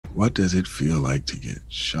What does it feel like to get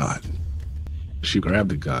shot? She grabbed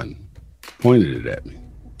the gun, pointed it at me.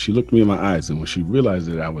 She looked me in my eyes, and when she realized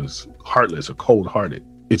that I was heartless or cold-hearted,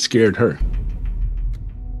 it scared her.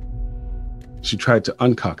 She tried to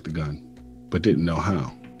uncock the gun, but didn't know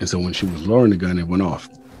how. And so when she was lowering the gun, it went off,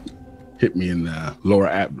 hit me in the lower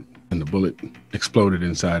abdomen, and the bullet exploded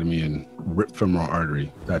inside of me and ripped femoral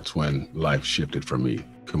artery. That's when life shifted for me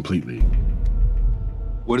completely.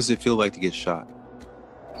 What does it feel like to get shot?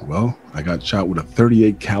 Well, I got shot with a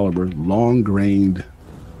 .38 caliber, long-grained,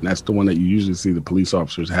 and that's the one that you usually see the police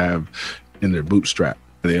officers have in their boot strap.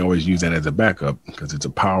 They always use that as a backup because it's a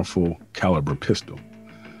powerful caliber pistol.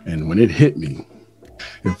 And when it hit me,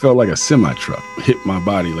 it felt like a semi-truck hit my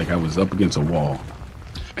body like I was up against a wall.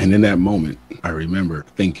 And in that moment, I remember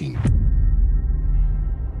thinking,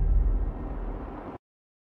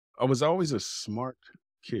 I was always a smart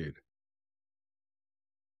kid.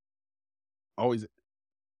 I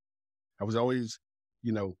was always,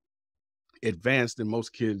 advanced than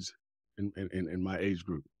most kids in my age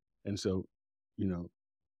group. And so,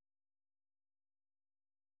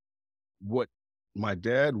 what my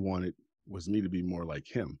dad wanted was me to be more like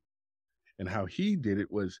him. And how he did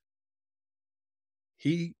it was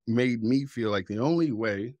he made me feel like the only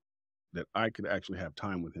way that I could actually have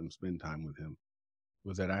time with him, spend time with him,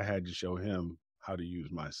 was that I had to show him how to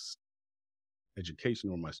use my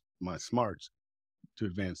education or my smarts to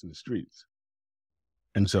advance in the streets.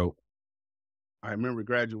 And so I remember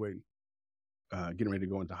graduating, getting ready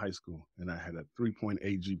to go into high school, and I had a 3.8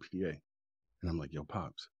 GPA. And I'm like, yo,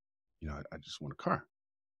 Pops, I just want a car.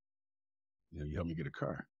 You help me get a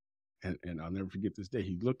car. And I'll never forget this day.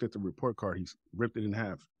 He looked at the report card. He ripped it in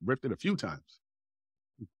half, ripped it a few times,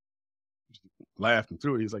 laughed and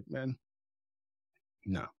threw it. He's like, man,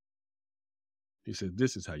 no. He said,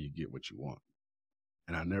 this is how you get what you want.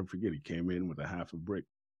 And I'll never forget, he came in with a half a brick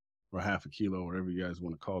or half a kilo, whatever you guys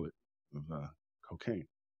want to call it, of cocaine,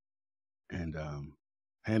 and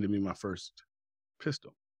handed me my first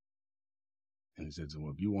pistol. And he said, so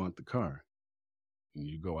if you want the car,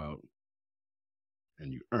 you go out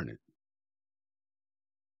and you earn it.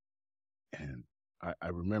 And I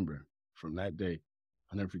remember from that day,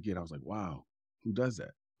 I'll never forget, I was like, wow, who does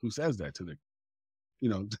that? Who says that to the,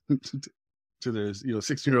 to their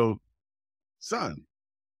 16-year-old son?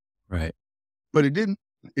 Right. But it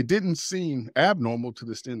didn't seem abnormal to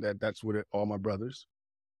the extent that that's what all my brothers,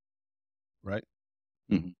 right?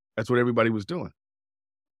 Mm-hmm. That's what everybody was doing.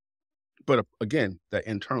 But again, that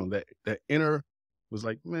internal, that inner was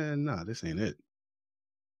like, man, nah, this ain't it.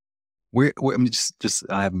 Where I'm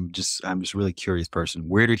just really curious person.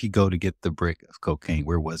 Where did he go to get the brick of cocaine?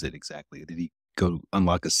 Where was it exactly? Did he go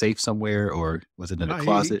unlock a safe somewhere, or was it in a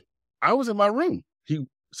closet? I was in my room.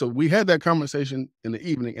 So we had that conversation in the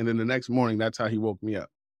evening, and then the next morning, that's how he woke me up.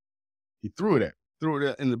 He threw it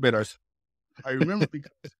in the bed. I remember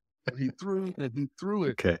because when he threw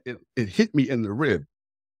it, okay. it hit me in the rib.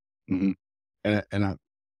 Mm-hmm.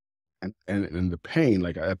 And the pain,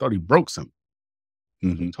 like I thought he broke something.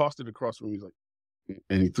 Mm-hmm. He tossed it across the room. He's like,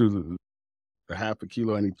 and he threw the half a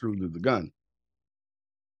kilo, and he threw the gun.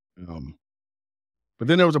 But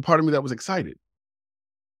then there was a part of me that was excited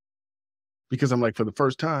because I'm like, for the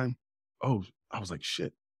first time, I was like,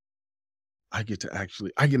 shit, I get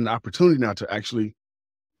an opportunity now to actually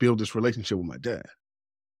build this relationship with my dad.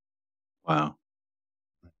 Wow.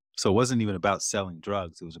 So it wasn't even about selling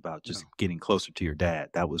drugs. It was about just getting closer to your dad.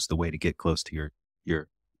 That was the way to get close to your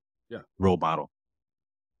role model.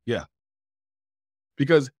 Yeah.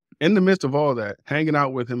 Because in the midst of all that, hanging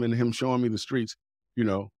out with him and him showing me the streets,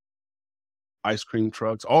 ice cream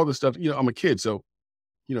trucks, all the stuff, I'm a kid. So,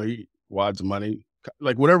 he wads of money,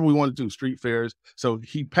 like whatever we want to do, street fairs. So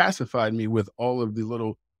he pacified me with all of the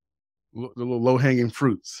little low-hanging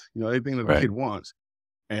fruits, anything that a kid wants.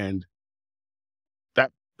 And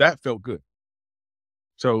that felt good.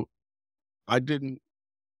 So I didn't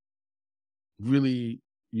really,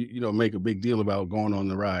 make a big deal about going on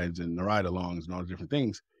the rides and the ride-alongs and all the different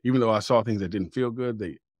things, even though I saw things that didn't feel good.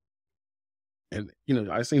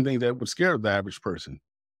 I seen things that would scare the average person.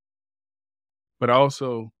 But I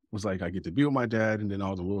also was like, I get to be with my dad, and then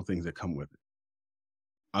all the little things that come with it.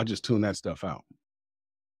 I just tune that stuff out.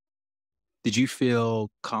 Did you feel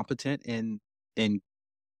competent in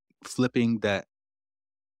flipping that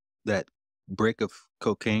brick of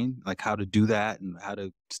cocaine, like how to do that and how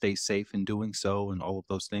to stay safe in doing so and all of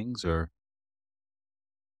those things? Or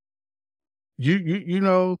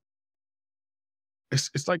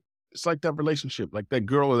it's like that relationship, like that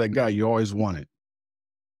girl or that guy you always wanted.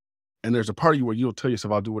 And there's a part of you where you'll tell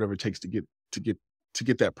yourself, I'll do whatever it takes to get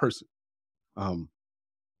that person. And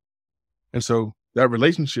so that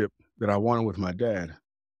relationship that I wanted with my dad,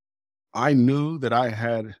 I knew that I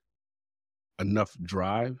had enough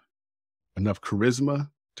drive, enough charisma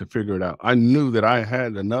to figure it out. I knew that I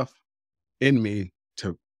had enough in me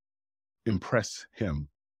to impress him.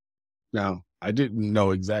 Now, I didn't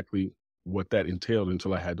know exactly what that entailed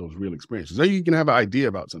until I had those real experiences. So you can have an idea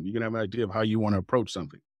about something. You can have an idea of how you want to approach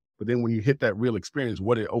something. But then when you hit that real experience,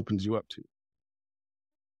 what it opens you up to,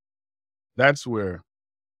 that's where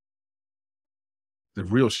the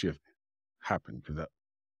real shift happened, because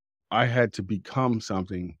I had to become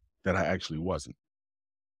something that I actually wasn't.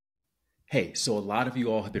 Hey, so a lot of you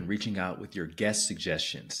all have been reaching out with your guest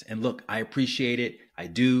suggestions. And look, I appreciate it. I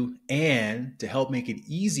do. And to help make it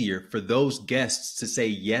easier for those guests to say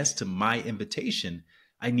yes to my invitation,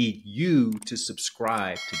 I need you to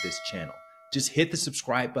subscribe to this channel. Just hit the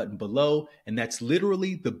subscribe button below, and that's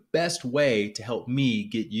literally the best way to help me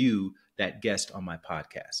get you that guest on my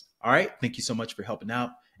podcast. All right. Thank you so much for helping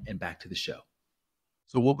out, and back to the show.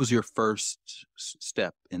 So what was your first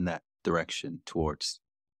step in that direction towards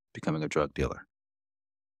becoming a drug dealer?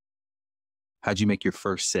 How'd you make your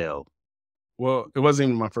first sale? Well, it wasn't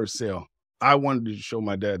even my first sale. I wanted to show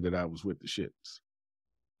my dad that I was with the shits.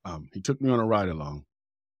 He took me on a ride along.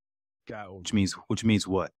 Which means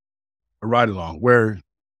what? A ride along where,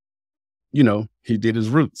 he did his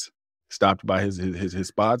routes, stopped by his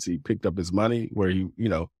spots. He picked up his money where he,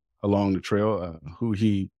 along the trail, who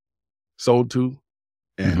he sold to.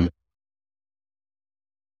 And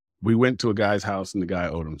we went to a guy's house, and the guy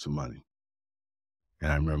owed him some money.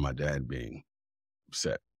 And I remember my dad being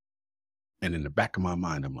upset. And in the back of my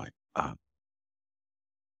mind, I'm like,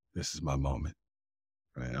 this is my moment.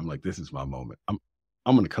 Right? I'm like, this is my moment. I'm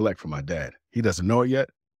going to collect from my dad. He doesn't know it yet,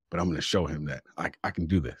 but I'm going to show him that I can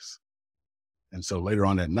do this. And so later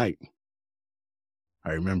on that night,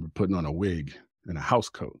 I remember putting on a wig and a house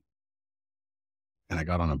coat. And I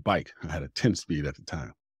got on a bike. I had a 10-speed at the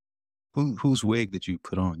time. Whose wig did you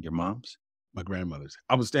put on? Your mom's? My grandmother's.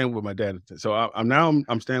 I was staying with my dad. So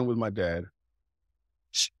I'm staying with my dad.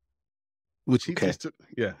 Which he just took.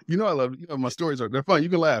 Yeah. I love, my stories they're fun. You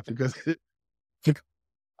can laugh because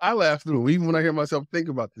I laugh through them. Even when I hear myself think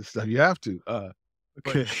about this stuff, you have to.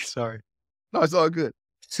 Okay. Sorry. No, it's all good.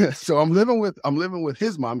 So I'm living with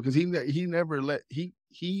his mom, because he never let, he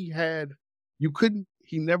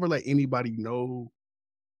never let anybody know.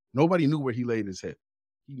 Nobody knew where he laid his head.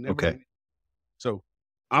 He never. Okay. So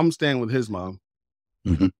I'm staying with his mom,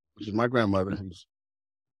 which is my grandmother, who's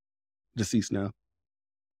deceased now.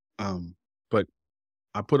 But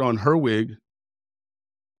I put on her wig,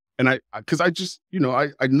 and because I just,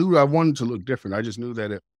 I knew I wanted to look different. I just knew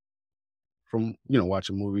that from,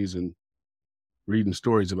 watching movies and reading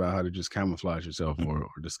stories about how to just camouflage yourself or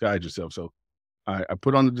disguise yourself. So I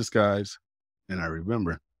put on the disguise, and I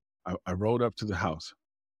remember I rolled up to the house,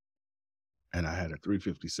 and I had a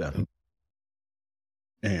 357,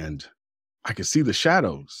 and I could see the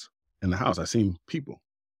shadows in the house. I seen people.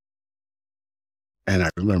 And I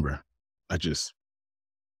remember I just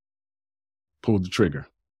pulled the trigger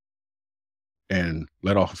and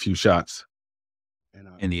let off a few shots. And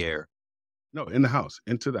in the air? No, in the house,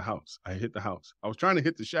 into the house. I hit the house. I was trying to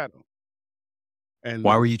hit the shadow. And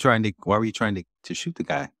why were you trying to shoot the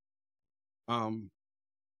guy?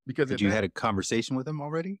 Because you had a conversation with him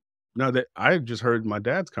already? No, that I had just heard my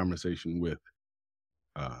dad's conversation with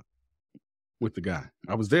the guy.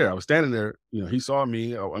 I was there. I was standing there. He saw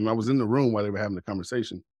me, and I was in the room while they were having the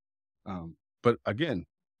conversation. But again,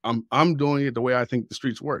 I'm doing it the way I think the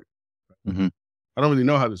streets work. I don't really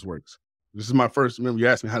know how this works. This is my first. Remember, you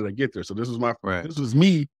asked me how did I get there. So this was this was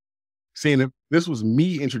me seeing if this was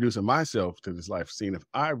me introducing myself to this life, seeing if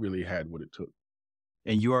I really had what it took.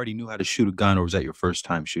 And you already knew how to shoot a gun, or was that your first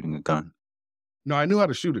time shooting a gun? No, I knew how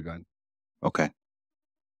to shoot a gun. Okay.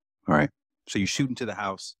 All right. So you shoot into the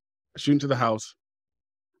house. I shoot into the house.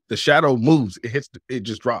 The shadow moves. It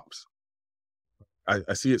just drops.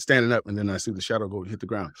 I see it standing up, and then I see the shadow go hit the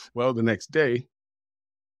ground. Well, the next day,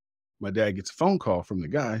 my dad gets a phone call from the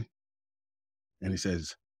guy, and he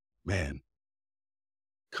says, "Man,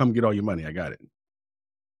 come get all your money. I got it."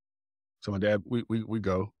 So my dad, we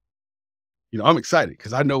go. I'm excited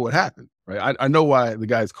because I know what happened, right? I know why the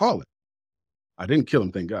guy's calling. I didn't kill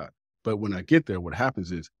him, thank God. But when I get there, what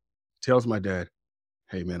happens is, tells my dad,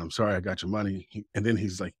 "Hey, man, I'm sorry I got your money." And then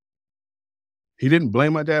he's like, he didn't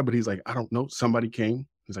blame my dad, but he's like, "I don't know. Somebody came."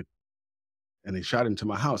 He's like, and they shot into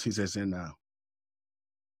my house. He says, and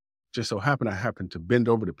just so happened, I happened to bend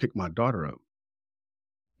over to pick my daughter up.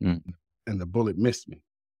 And the bullet missed me.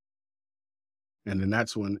 And then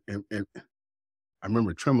that's when, and I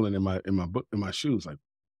remember trembling in my shoes, like,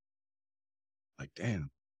 damn,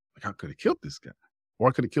 like I could have killed this guy. or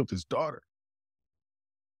I could have killed his daughter.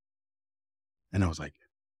 And I was like,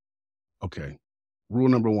 okay, rule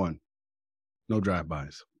number one, no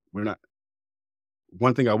drive-bys.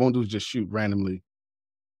 One thing I won't do is just shoot randomly.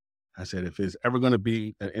 I said, if it's ever going to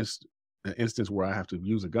be an instance where I have to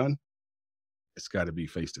use a gun, it's got to be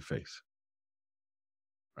face to face.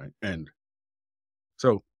 Right. And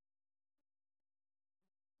so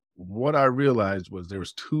what I realized was there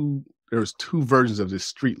was two versions of this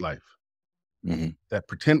street life. That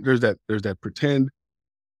pretend, there's that pretend,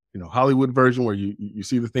 Hollywood version where you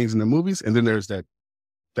see the things in the movies, and then there's that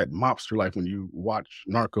mobster life when you watch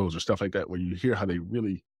Narcos or stuff like that, where you hear how they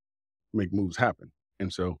really make moves happen.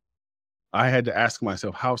 And so I had to ask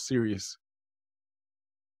myself, how serious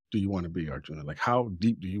do you want to be, Arjuna? Like, how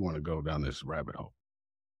deep do you want to go down this rabbit hole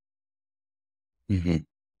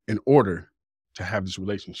in order to have this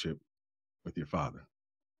relationship with your father?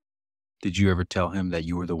 Did you ever tell him that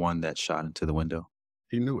you were the one that shot into the window?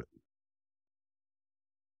 He knew it.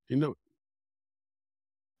 He knew it.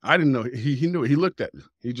 I didn't know. He knew it. He looked at me.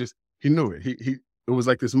 He knew it. It was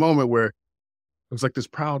like this moment where it was like this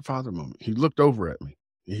proud father moment. He looked over at me.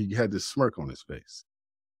 He had this smirk on his face.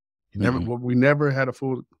 We never had a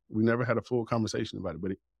full conversation about it,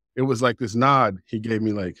 but it was like this nod he gave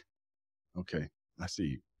me, like, okay, I see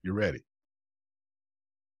you. You're ready.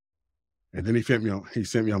 And then he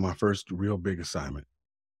sent me on my first real big assignment.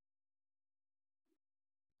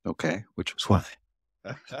 Okay, which was what?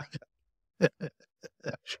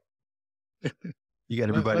 You got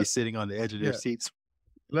everybody sitting on the edge of their seats.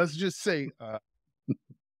 Let's just say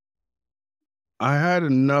I had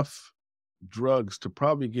enough drugs to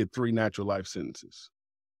probably get 3 natural life sentences.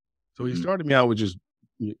 So he started me out with just,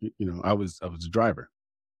 I was a driver.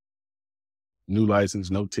 New license,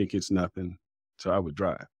 no tickets, nothing. So I would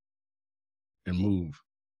drive and move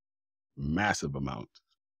massive amounts.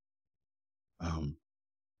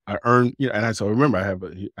 I earned, so remember,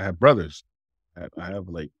 I have brothers. I have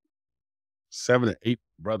like 7 or 8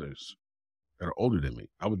 brothers that are older than me.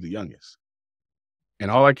 I was the youngest. And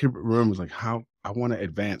all I could remember was like, how I want to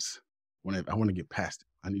advance. I want to get past it.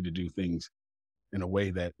 I need to do things in a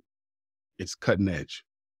way that it's cutting edge,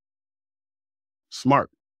 smart.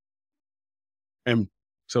 And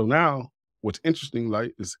so now what's interesting,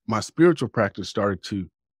 like, is my spiritual practice started to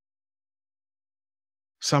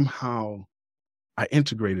somehow, I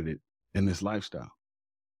integrated it in this lifestyle.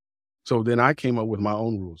 So then I came up with my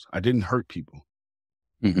own rules. I didn't hurt people.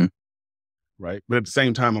 Right. But at the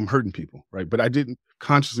same time, I'm hurting people. Right. But I didn't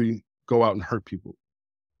consciously go out and hurt people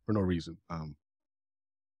for no reason.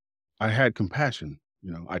 I had compassion.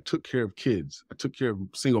 I took care of kids. I took care of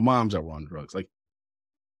single moms that were on drugs.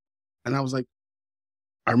 And I was like,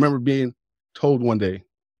 I remember being told one day,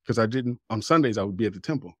 because on Sundays, I would be at the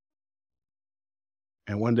temple.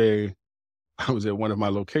 And one day I was at one of my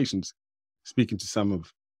locations speaking to some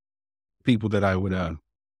of people that I would,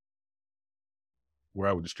 where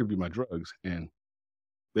I would distribute my drugs. And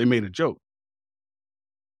they made a joke.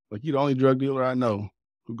 Like, you're the only drug dealer I know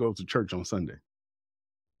who goes to church on Sunday.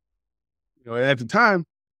 And at the time,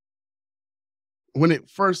 when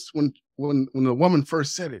the woman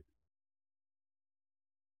first said it,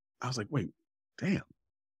 I was like, wait, damn,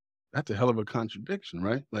 that's a hell of a contradiction,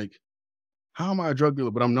 right? Like, how am I a drug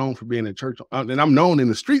dealer, but I'm known for being in church, and I'm known in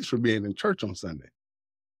the streets for being in church on Sunday?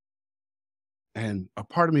 And a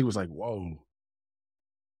part of me was like, whoa.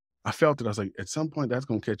 I felt it. I was like, at some point, that's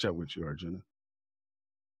going to catch up with you, Arjuna.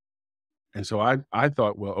 And so I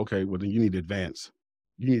thought, well, okay, well, then you need to advance.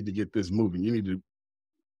 You need to get this moving. You need to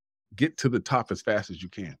get to the top as fast as you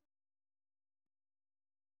can.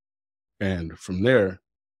 And from there.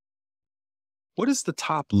 What does the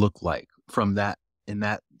top look like from that, in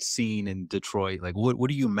that scene in Detroit? Like, what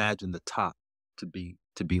do you imagine the top to be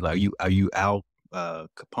like? Are you Al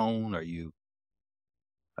Capone? Are you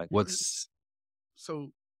like, what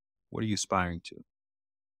are you aspiring to?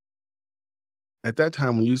 At that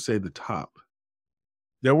time, when you say the top,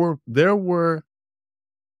 there were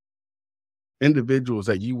individuals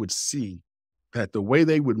that you would see that the way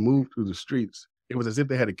they would move through the streets, it was as if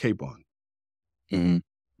they had a cape on.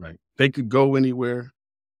 Right? They could go anywhere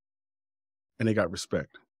and they got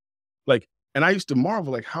respect. Like, and I used to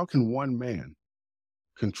marvel, like, how can one man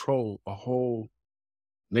control a whole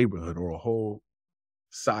neighborhood or a whole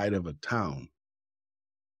side of a town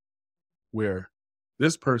where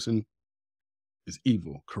this person is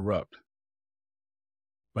evil, corrupt,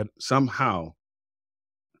 but somehow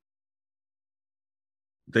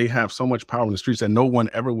they have so much power in the streets that no one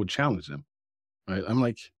ever would challenge them. Right? I'm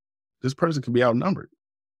like, this person could be outnumbered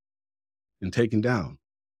and taken down.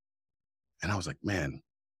 And I was like, man,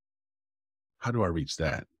 how do I reach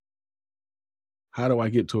that? how do I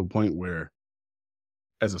get to a point where,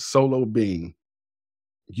 as a solo being,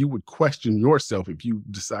 you would question yourself if you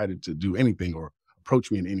decided to do anything or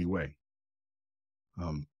approach me in any way?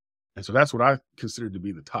 Um, and so that's what I consider to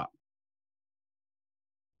be the top.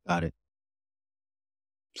 Got it.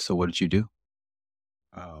 So what did you do?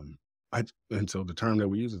 Um, and so the term that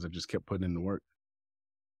we use is I just kept putting in the work.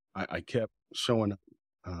 I kept showing up.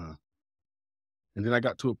 And then I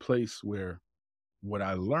got to a place where what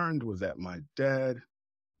I learned was that my dad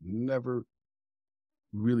never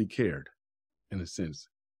really cared, in a sense,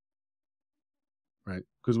 right?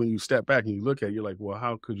 Because when you step back and you look at it, you're like, well,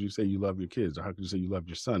 how could you say you love your kids, or how could you say you love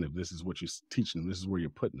your son if this is what you're teaching them, this is where you're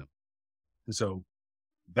putting them? And so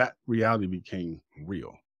that reality became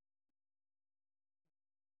real.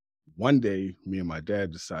 One day, me and my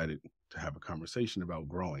dad decided to have a conversation about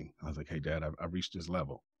growing. I was like, hey, Dad, I've reached this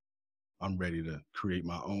level. I'm ready to create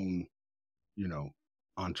my own,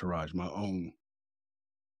 entourage, my own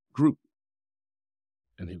group.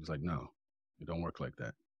 And he was like, no, it don't work like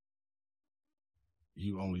that.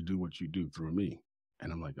 You only do what you do through me.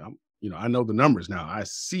 And I'm like, I know the numbers now. I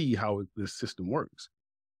see how this system works,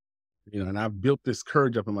 and I've built this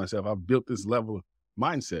courage up in myself. I've built this level of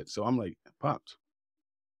mindset. So I'm like, Pops,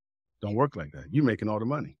 don't work like that. You're making all the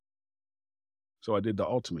money. So I did the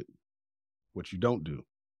ultimate, what you don't do.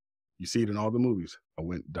 You see it in all the movies. I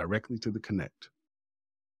went directly to the connect.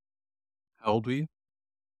 How old were you?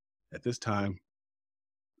 At this time,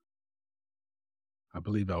 I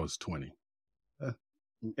believe I was 20.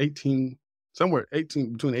 18, somewhere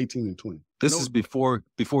 18, between 18 and 20. This is before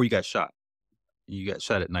you got shot. You got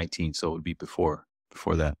shot at 19, so it would be before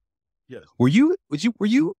that. Yes. Were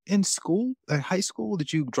you in school, high school?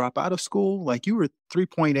 Did you drop out of school? Like, you were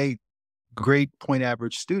 3.8 grade point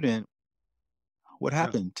average student. What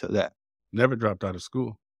happened to that? Never dropped out of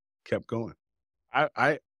school. Kept going.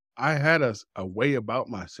 I had a way about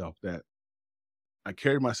myself that I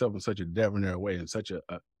carried myself in such a debonair way, in such a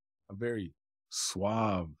very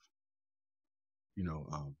suave,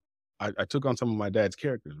 I took on some of my dad's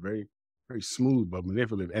characters, very, very smooth but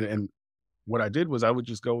manipulative. And what I did was I would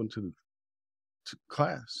just go into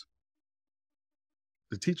class.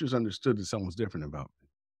 The teachers understood that something was different about me.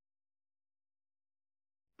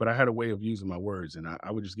 But I had a way of using my words, and I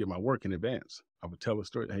would just get my work in advance. I would tell a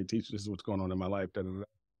story. Hey, teacher, this is what's going on in my life. Da, da, da.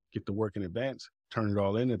 Get the work in advance, turn it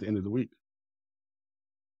all in at the end of the week.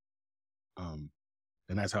 And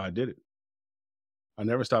that's how I did it. I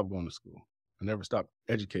never stopped going to school. I never stopped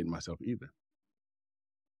educating myself either.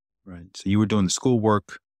 Right. So you were doing the school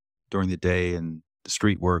work during the day and the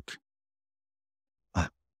street work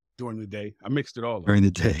during the day. I mixed it all up. During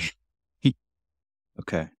the day.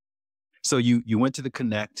 Okay. So you went to the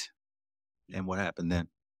Connect, and what happened then?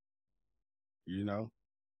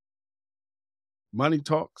 Money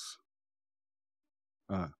talks.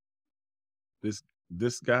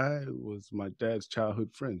 This guy was my dad's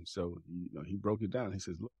childhood friend. So, he broke it down. He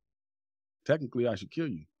says, look, technically I should kill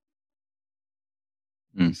you.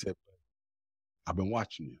 He said, I've been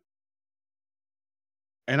watching you.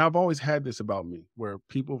 And I've always had this about me where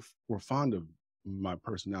people were fond of my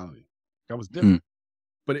personality. I was different.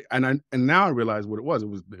 But and now I realize what it was. It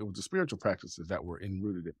was the spiritual practices that were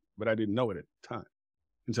enrooted in it, but I didn't know it at the time.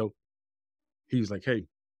 And so he's like, hey,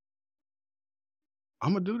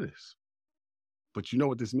 I'm going to do this. But you know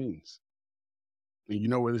what this means. And you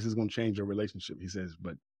know where this is going to change your relationship. He says,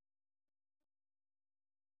 but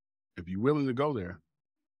if you're willing to go there,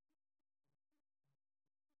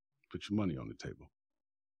 put your money on the table.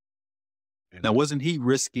 And now, wasn't he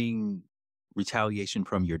risking retaliation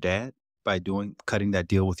from your dad by cutting that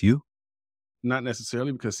deal with you? Not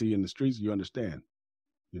necessarily, because see, in the streets, you understand,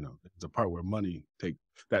 there's a part where money take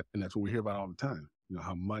that. And that's what we hear about all the time.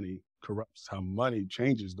 How money corrupts, how money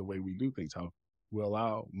changes the way we do things, how we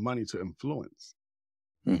allow money to influence.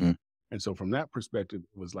 Mm-hmm. And so from that perspective,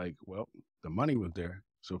 it was like, well, the money was there.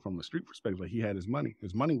 So from a street perspective, like, he had his money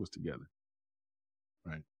was together.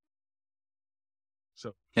 Right.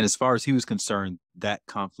 So, and as far as he was concerned, that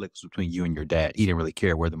conflict was between you and your dad. He didn't really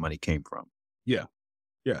care where the money came from. Yeah.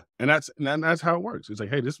 Yeah. And that's how it works. It's like,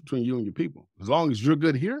 hey, this is between you and your people. As long as you're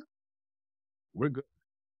good here, we're good.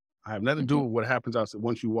 I have nothing to do with what happens outside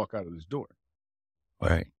once you walk out of this door. All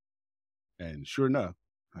right. And sure enough,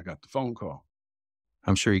 I got the phone call.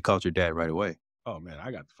 I'm sure you called your dad right away. Oh, man, I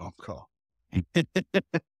got the phone call.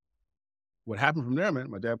 What happened from there, man,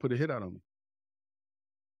 my dad put a hit out on me.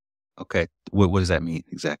 Okay. What does that mean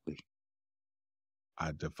exactly?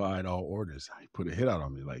 I defied all orders. He put a hit out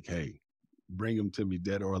on me like, hey, bring him to me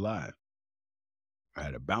dead or alive. I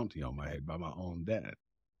had a bounty on my head by my own dad.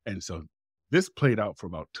 And so this played out for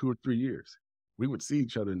about 2 or 3 years. We would see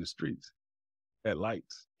each other in the streets. at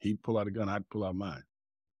lights. He'd pull out a gun, I'd pull out mine.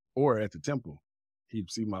 Or at the temple,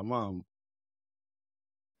 he'd see my mom,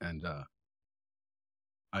 and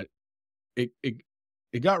I it it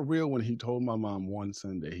it got real when he told my mom one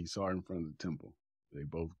Sunday. He saw her in front of the temple. They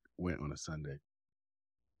both went on a Sunday,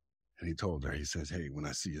 and he told her, he says, "Hey, when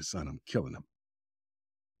I see your son, I'm killing him."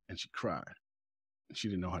 And she cried, and she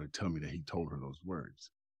didn't know how to tell me that he told her those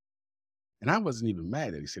words. And I wasn't even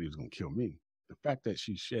mad that he said he was going to kill me. The fact that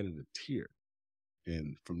she shedded a tear,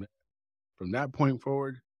 and from that point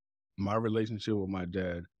forward, my relationship with my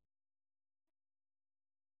dad,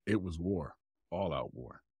 it was war, all out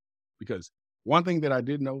war. Because one thing that I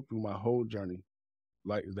did know through my whole journey,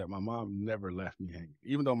 like, is that my mom never left me hanging.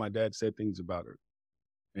 Even though my dad said things about her,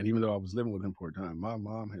 and even though I was living with him for a time, my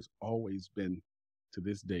mom has always been, to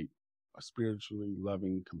this date, a spiritually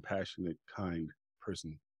loving, compassionate, kind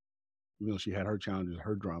person. Even though she had her challenges,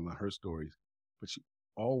 her drama, her stories, but she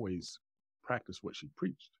always practiced what she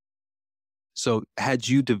preached. So had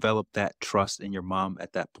you developed that trust in your mom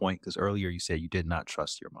at that point? Because earlier you said you did not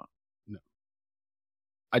trust your mom. No,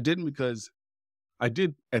 I didn't, because at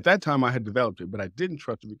that time I had developed it, but I didn't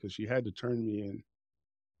trust her because she had to turn me in,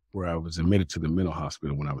 where I was admitted to the mental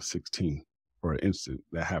hospital when I was 16 for an incident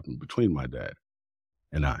that happened between my dad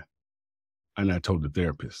and I. And I told the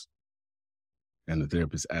therapist, and the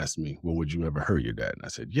therapist asked me, "Well, would you ever hurt your dad?" And I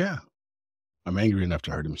said, "Yeah, I'm angry enough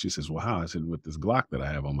to hurt him." She says, "Well, how?" I said, "With this Glock that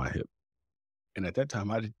I have on my hip." And at that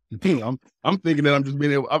time, I'm thinking that I'm just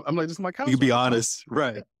being able, I'm like, this is my counselor. You can be honest,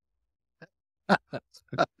 right?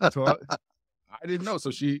 So I didn't know.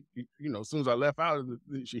 So she, as soon as I left out,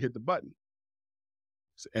 she hit the button.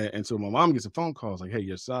 And so my mom gets a phone call. It's like, "Hey,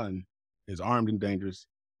 your son is armed and dangerous.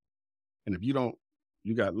 And if you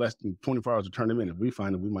got less than 24 hours to turn him in. If we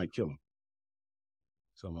find him, we might kill him."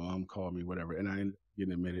 So my mom called me, whatever. And I ended up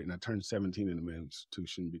getting admitted. And I turned 17 in the mental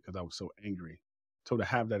institution because I was so angry. So to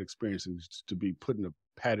have that experience and to be put in a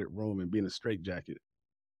padded room and be in a straitjacket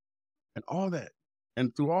and all that,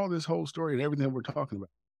 and through all this whole story and everything we're talking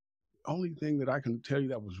about, the only thing that I can tell you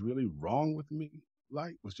that was really wrong with me,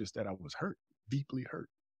 was just that I was hurt, deeply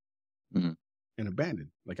hurt, Mhm. and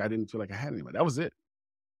abandoned. Like, I didn't feel like I had anybody. That was it.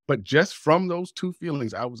 But just from those two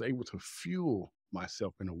feelings, I was able to fuel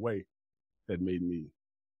myself in a way that made me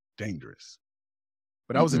dangerous.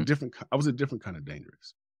 But I was a different kind of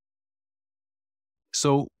dangerous.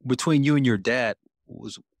 So between you and your dad,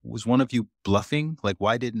 was one of you bluffing? Like,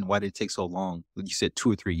 why did it take so long? You said 2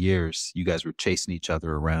 or 3 years. You guys were chasing each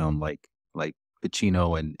other around like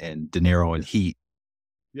Pacino and De Niro and Heat.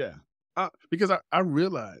 Yeah. Because I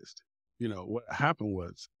realized, what happened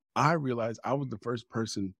was, I realized I was the first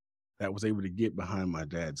person that was able to get behind my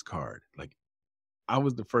dad's card. Like, I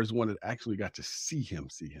was the first one that actually got to see him,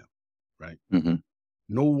 right? Mm-hmm.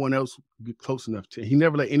 No one else would get close enough to him. He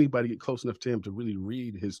never let anybody get close enough to him to really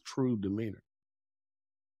read his true demeanor.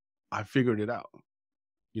 I figured it out,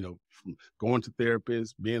 from going to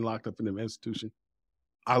therapists, being locked up in an institution.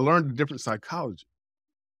 I learned a different psychology.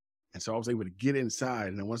 And so I was able to get inside.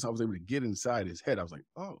 And then once I was able to get inside his head, I was like,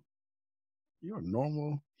 "Oh, you're a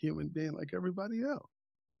normal human being like everybody else.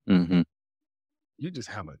 Mm-hmm. You just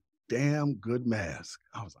have a damn good mask."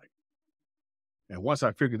 I was like, and once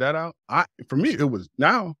I figured that out, for me, it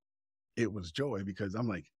was joy, because I'm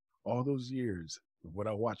like, all those years of what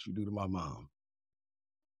I watched you do to my mom.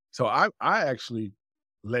 So I actually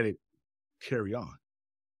let it carry on.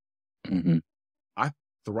 Mm-hmm. I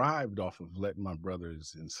thrived off of letting my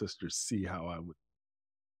brothers and sisters see how I would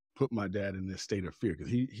put my dad in this state of fear.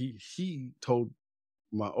 Because he told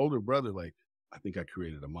my older brother, like, "I think I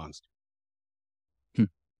created a monster." And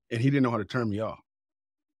he didn't know how to turn me off.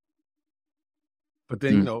 But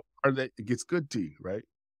then, part of that, it gets good to you, right?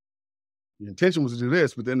 The intention was to do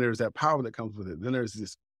this, but then there's that power that comes with it. Then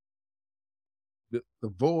there's the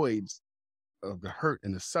voids of the hurt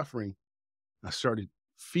and the suffering. I started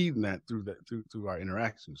feeding that through our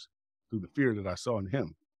interactions, through the fear that I saw in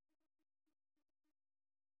him.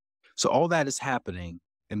 So all that is happening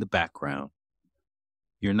in the background.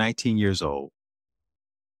 You're 19 years old,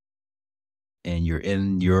 and you're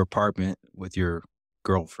in your apartment with your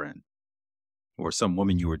girlfriend or some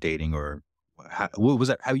woman you were dating, or what was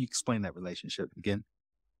that? How you explain that relationship again?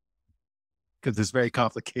 Because it's very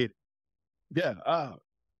complicated. Yeah.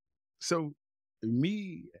 So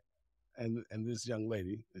me and this young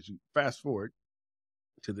lady, as you fast forward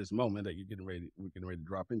to this moment that we're getting ready to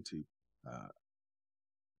drop into,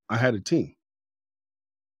 I had a team.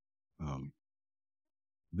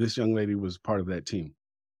 This young lady was part of that team,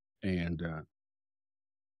 and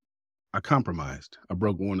I compromised. I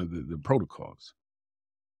broke one of the protocols.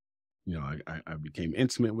 I became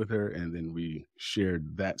intimate with her, and then we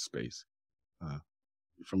shared that space.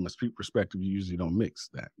 from a street perspective, you usually don't mix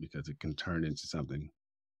that because it can turn into something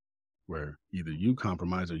where either you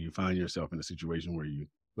compromise or you find yourself in a situation where you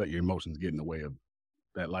let your emotions get in the way of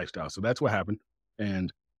that lifestyle. So that's what happened.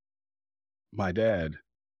 And my dad,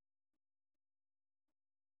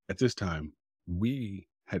 at this time, we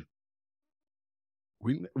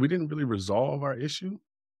didn't really resolve our issue,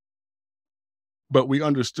 but we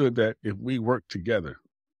understood that if we worked together,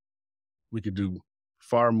 we could do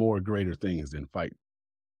far more greater things than fight.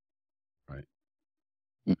 Right.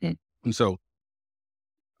 Mhm. And so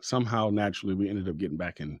somehow naturally we ended up getting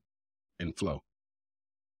back in flow,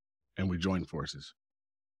 and we joined forces.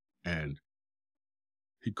 And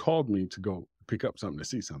he called me to go pick up something to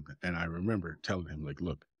see something. And I remember telling him, like,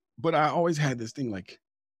 look, but I always had this thing like,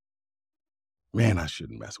 man, I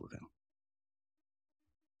shouldn't mess with him.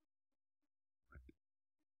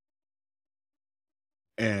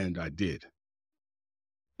 And I did.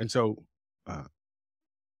 And so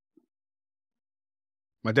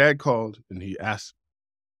my dad called and he asked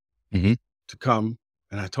Mhm. to come.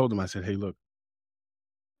 And I told him, I said, hey, look,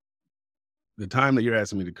 the time that you're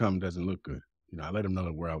asking me to come doesn't look good. You know, I let him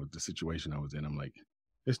know where the situation I was in. I'm like,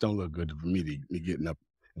 this don't look good for me getting up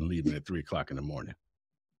and leaving at 3:00 in the morning.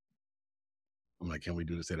 I'm like, can we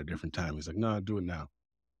do this at a different time? He's like, no, do it now.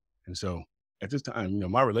 And so at this time,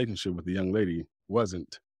 my relationship with the young lady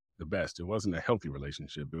wasn't the best. It wasn't a healthy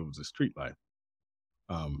relationship. It was a street life.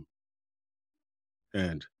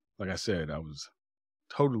 And like I said, I was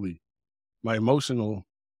my emotional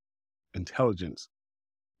intelligence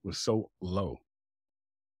was so low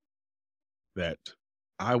that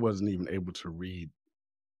I wasn't even able to read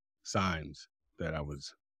signs that I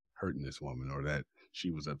was hurting this woman or that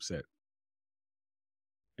she was upset.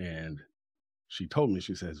 And she told me,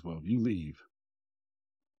 she says, well, if you leave,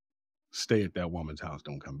 stay at that woman's house,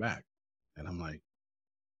 don't come back. And I'm like,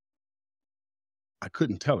 I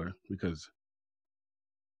couldn't tell her because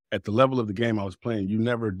at the level of the game I was playing, you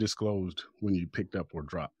never disclosed when you picked up or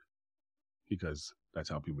dropped because that's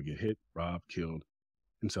how people get hit, robbed, killed.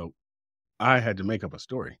 And so I had to make up a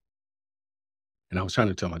story. And I was trying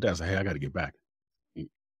to tell my dad, I said, hey, I got to get back.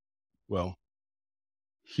 Well,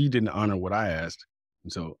 he didn't honor what I asked.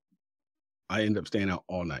 And so I ended up staying out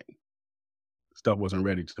all night. Stuff wasn't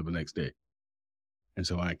ready till the next day. And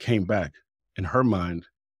so I came back. In her mind,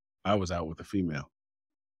 I was out with a female.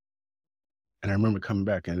 And I remember coming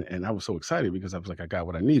back and I was so excited because I was like, I got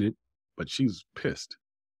what I needed, but she's pissed.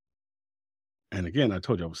 And again, I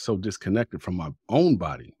told you I was so disconnected from my own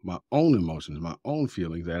body, my own emotions, my own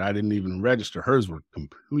feelings that I didn't even register. Hers were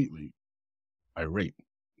completely irate.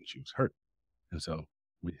 And she was hurt. And so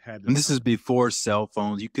we had And this is before cell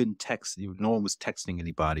phones. You couldn't text. No one was texting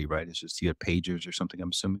anybody, right? It's just you had pagers or something, I'm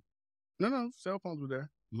assuming. No, cell phones were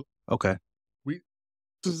there. Okay.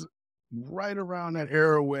 This is right around that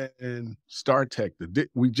era when StarTech,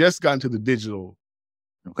 we just got into the digital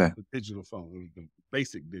Okay. phone. It was the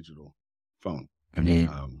basic digital phone.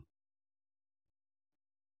 Mhm.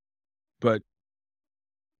 But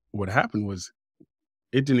what happened was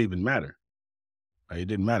it didn't even matter. It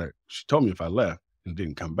didn't matter. She told me if I left and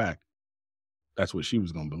didn't come back, that's what she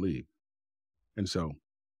was going to believe. And so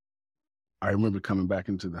I remember coming back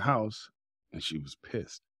into the house and she was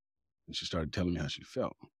pissed. And she started telling me how she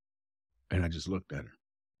felt. And I just looked at her.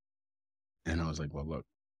 And I was like, well, look,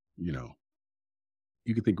 you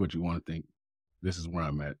can think what you want to think. This is where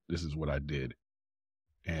I'm at. This is what I did.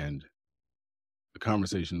 And the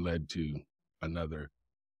conversation led to another.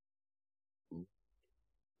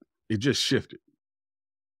 It just shifted.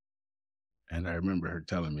 And I remember her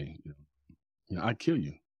telling me, I'd kill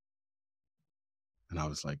you. And I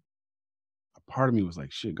was like, a part of me was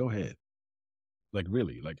like, shit, go ahead. Like,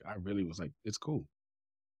 really? Like, I really was like, it's cool.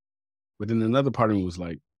 But then another part of me was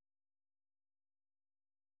like,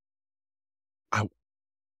 I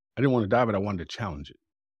didn't want to die, but I wanted to challenge it.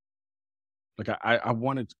 Like I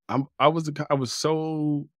was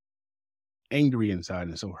so angry inside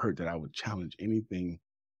and so hurt that I would challenge anything.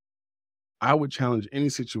 I would challenge any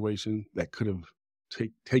situation that could have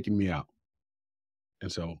taken me out.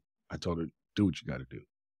 And so I told her, do what you got to do.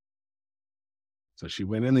 So she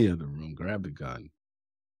went in the other room, grabbed the gun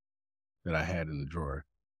that I had in the drawer,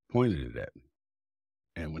 pointed it at me.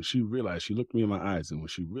 And when she realized, she looked me in my eyes, and when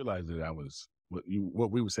she realized that I was what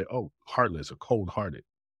we would say, oh, heartless or cold-hearted,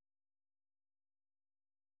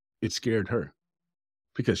 it scared her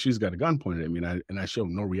because she's got a gun pointed at me, and I showed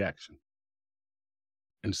no reaction.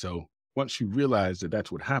 And so once she realized that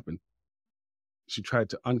that's what happened, she tried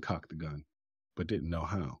to uncock the gun, but didn't know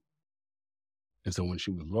how. And so when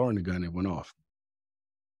she was lowering the gun, it went off,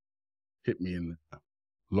 hit me in the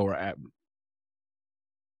lower abdomen.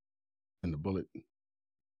 and the bullet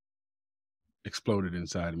exploded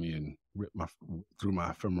inside of me and ripped through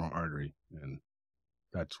my femoral artery. And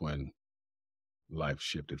that's when life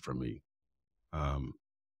shifted for me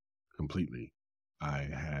completely. I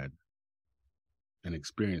had an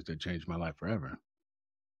experience that changed my life forever.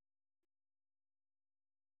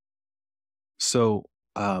 So,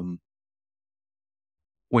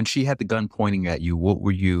 when she had the gun pointing at you, what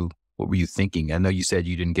were you thinking? I know you said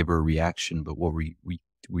you didn't give her a reaction, but what were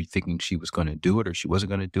you thinking she was going to do it or she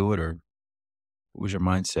wasn't going to do it, or what was your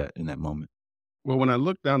mindset in that moment? Well, when I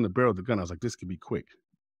looked down the barrel of the gun, I was like, this could be quick,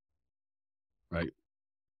 right?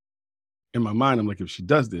 In my mind, I'm like, if she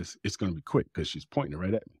does this, it's going to be quick because she's pointing it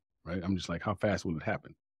right at me, right? I'm just like, how fast will it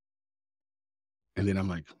happen? And then I'm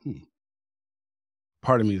like,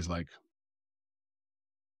 part of me is like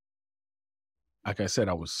I said,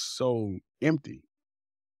 I was so empty.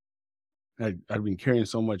 I'd been carrying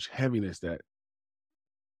so much heaviness that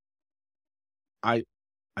I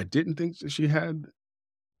didn't think that she had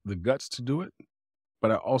the guts to do it, but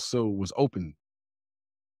I also was open.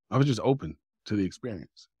 I was just open to the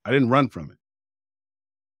experience. I didn't run from it.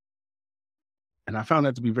 And I found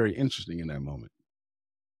that to be very interesting in that moment.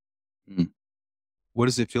 Mm. What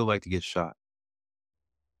does it feel like to get shot?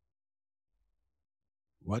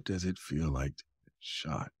 What does it feel like to get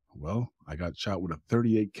shot? Well, I got shot with a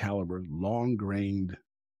 38 caliber, long grained.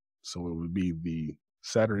 So it would be the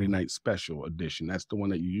Saturday Night Special edition. That's the one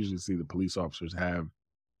that you usually see the police officers have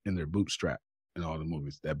in their bootstrap in all the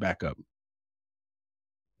movies, that backup.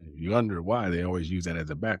 And you wonder why they always use that as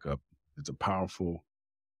a backup. It's a powerful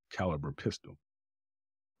caliber pistol,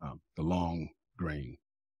 the long grain.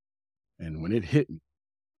 And when it hit me,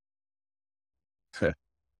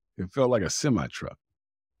 it felt like a semi-truck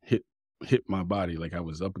hit my body like I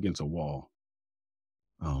was up against a wall.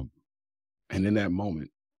 And in that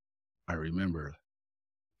moment, I remember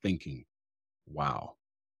thinking, wow,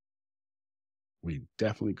 we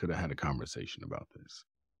definitely could have had a conversation about this.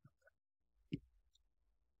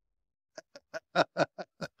 Okay.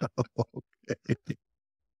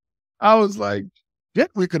 I was like, yeah,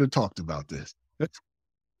 we could have talked about this.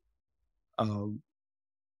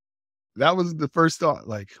 That was the first thought.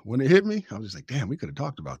 Like when it hit me, I was just like, damn, we could have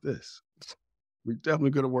talked about this. We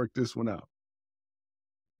definitely could have worked this one out.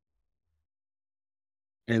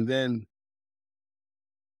 And then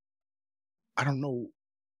I don't know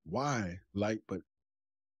why, but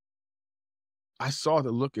I saw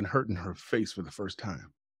the look and hurt in her face for the first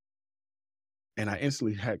time. And I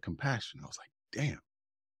instantly had compassion. I was like, damn.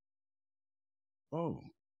 Oh.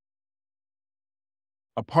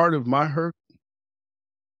 A part of my hurt,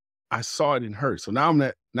 I saw it in her. So now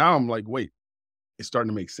I'm like, wait, it's starting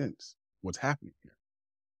to make sense. What's happening here?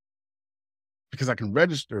 Because I can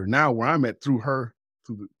register now where I'm at through her,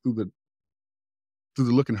 through the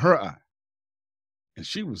look in her eye. And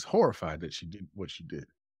she was horrified that she did what she did.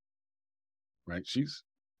 Right?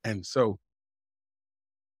 And so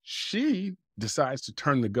she decides to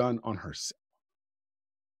turn the gun on herself.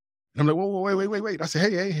 And I'm like, whoa, wait. I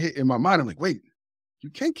said, hey. In my mind, I'm like, wait,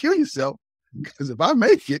 you can't kill yourself because if I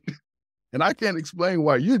make it and I can't explain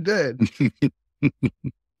why you're dead,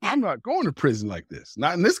 I'm not going to prison like this.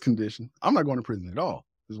 Not in this condition. I'm not going to prison at all,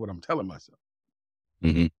 is what I'm telling myself.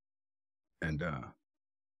 Mm-hmm. And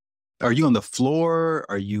are you on the floor?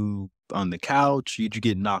 Are you on the couch? Did you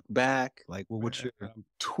get knocked back? Like, well, what's your... I'm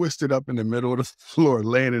twisted up in the middle of the floor,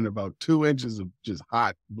 laying in about 2 inches of just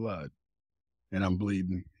hot blood. And I'm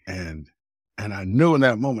bleeding. And I knew in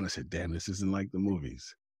that moment, I said, damn, this isn't like the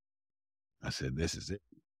movies. I said, this is it.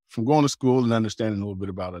 From going to school and understanding a little bit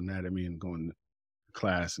about anatomy and going to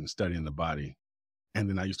class and studying the body. And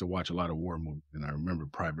then I used to watch a lot of war movies. And I remember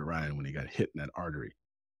Private Ryan when he got hit in that artery.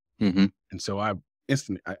 Mm-hmm. And so I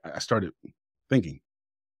instantly, I started thinking,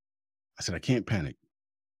 I said, I can't panic.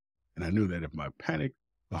 And I knew that if my panic,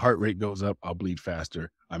 the heart rate goes up, I'll bleed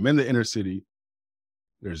faster. I'm in the inner city.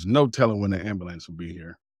 There's no telling when the ambulance will be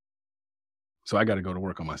here. So I got to go to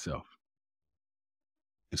work on myself.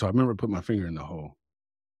 And so I remember putting my finger in the hole.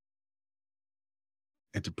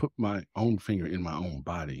 And to put my own finger in my own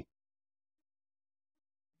body,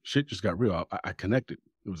 shit just got real. I connected.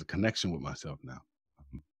 There was a connection with myself now.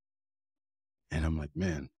 And I'm like,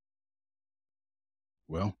 man,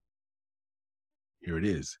 well, here it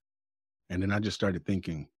is. And then I just started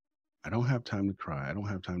thinking, I don't have time to cry. I don't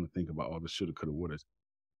have time to think about all the shoulda, coulda, wouldas.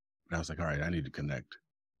 But I was like, all right, I need to connect.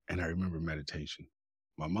 And I remember meditation.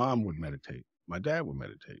 My mom would meditate. My dad would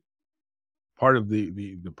meditate. Part of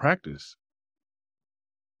the practice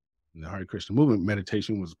in the Hare Krishna movement,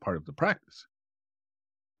 meditation was part of the practice.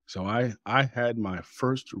 So I had my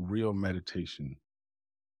first real meditation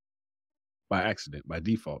by accident, by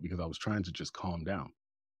default, because I was trying to just calm down.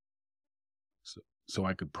 So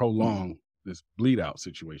I could prolong this bleed out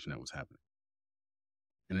situation that was happening.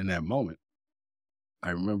 And in that moment,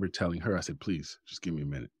 I remember telling her, I said, please, just give me a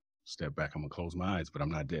minute. Step back. I'm going to close my eyes, but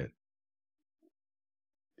I'm not dead.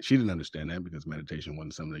 She didn't understand that because meditation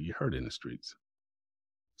wasn't something that you heard in the streets.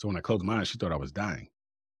 So when I closed my eyes, she thought I was dying.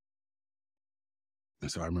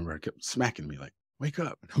 And so I remember her kept smacking me like, wake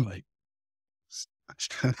up. And I'm like,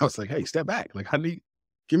 I was like, hey, step back. Like,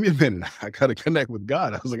 give me a minute. I got to connect with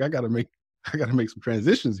God. I was like, I got to make some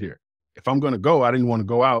transitions here. If I'm going to go, I didn't want to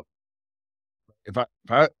go out. If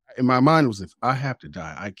I, in my mind was, if I have to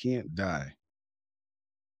die, I can't die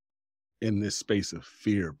in this space of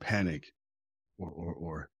fear, panic,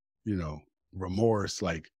 or remorse,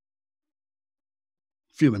 like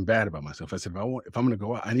feeling bad about myself. I said, if I'm going to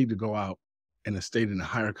go out, I need to go out in a state in a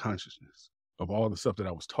higher consciousness of all the stuff that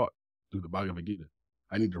I was taught through the Bhagavad Gita.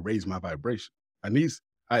 I need to raise my vibration. I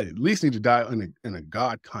at least need to die in a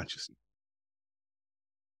God consciousness.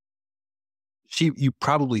 You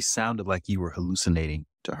probably sounded like you were hallucinating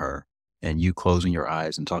to her, and you closing your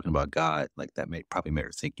eyes and talking about God, like that probably made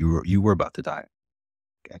her think you were about to die.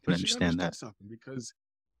 I can understand that. Something because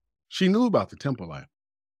she knew about the temple life,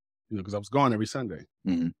 because I was gone every Sunday.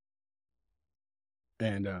 Mm-hmm.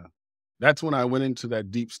 And that's when I went into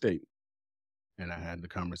that deep state and I had the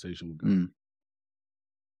conversation with God. Mm.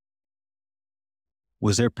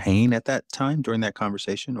 Was there pain at that time during that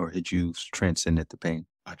conversation, or had you transcended the pain?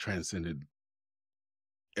 I transcended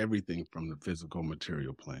everything from the physical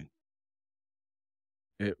material plane.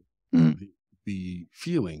 The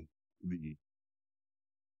feeling, the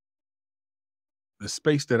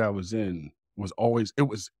space that I was in was always, it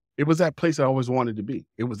was that place I always wanted to be.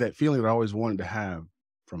 It was that feeling that I always wanted to have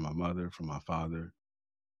from my mother, from my father.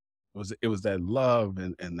 It was that love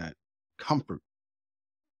and that comfort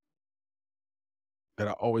that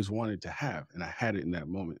I always wanted to have. And I had it in that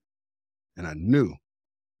moment. And I knew,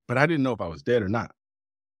 but I didn't know if I was dead or not.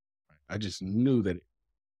 I just knew that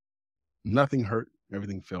nothing hurt.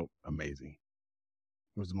 Everything felt amazing.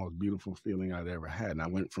 It was the most beautiful feeling I'd ever had. And I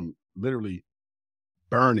went from literally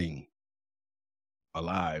burning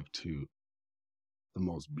alive to the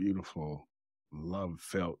most beautiful, love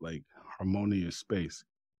felt, like harmonious space.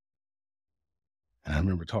 And I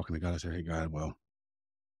remember talking to God. I said, hey, God, well,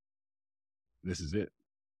 this is it.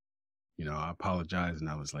 I apologized. And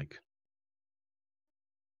I was like,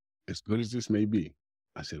 as good as this may be,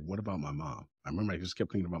 I said, what about my mom? I remember I just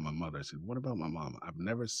kept thinking about my mother. I said, what about my mom? I've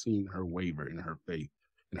never seen her waver in her faith,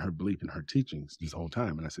 in her belief, in her teachings this whole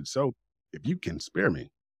time. And I said, so if you can spare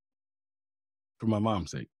me for my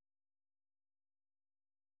mom's sake,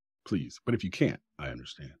 please. But if you can't, I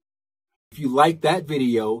understand. If you like that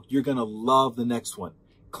video, you're going to love the next one.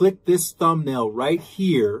 Click this thumbnail right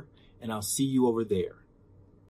here, and I'll see you over there.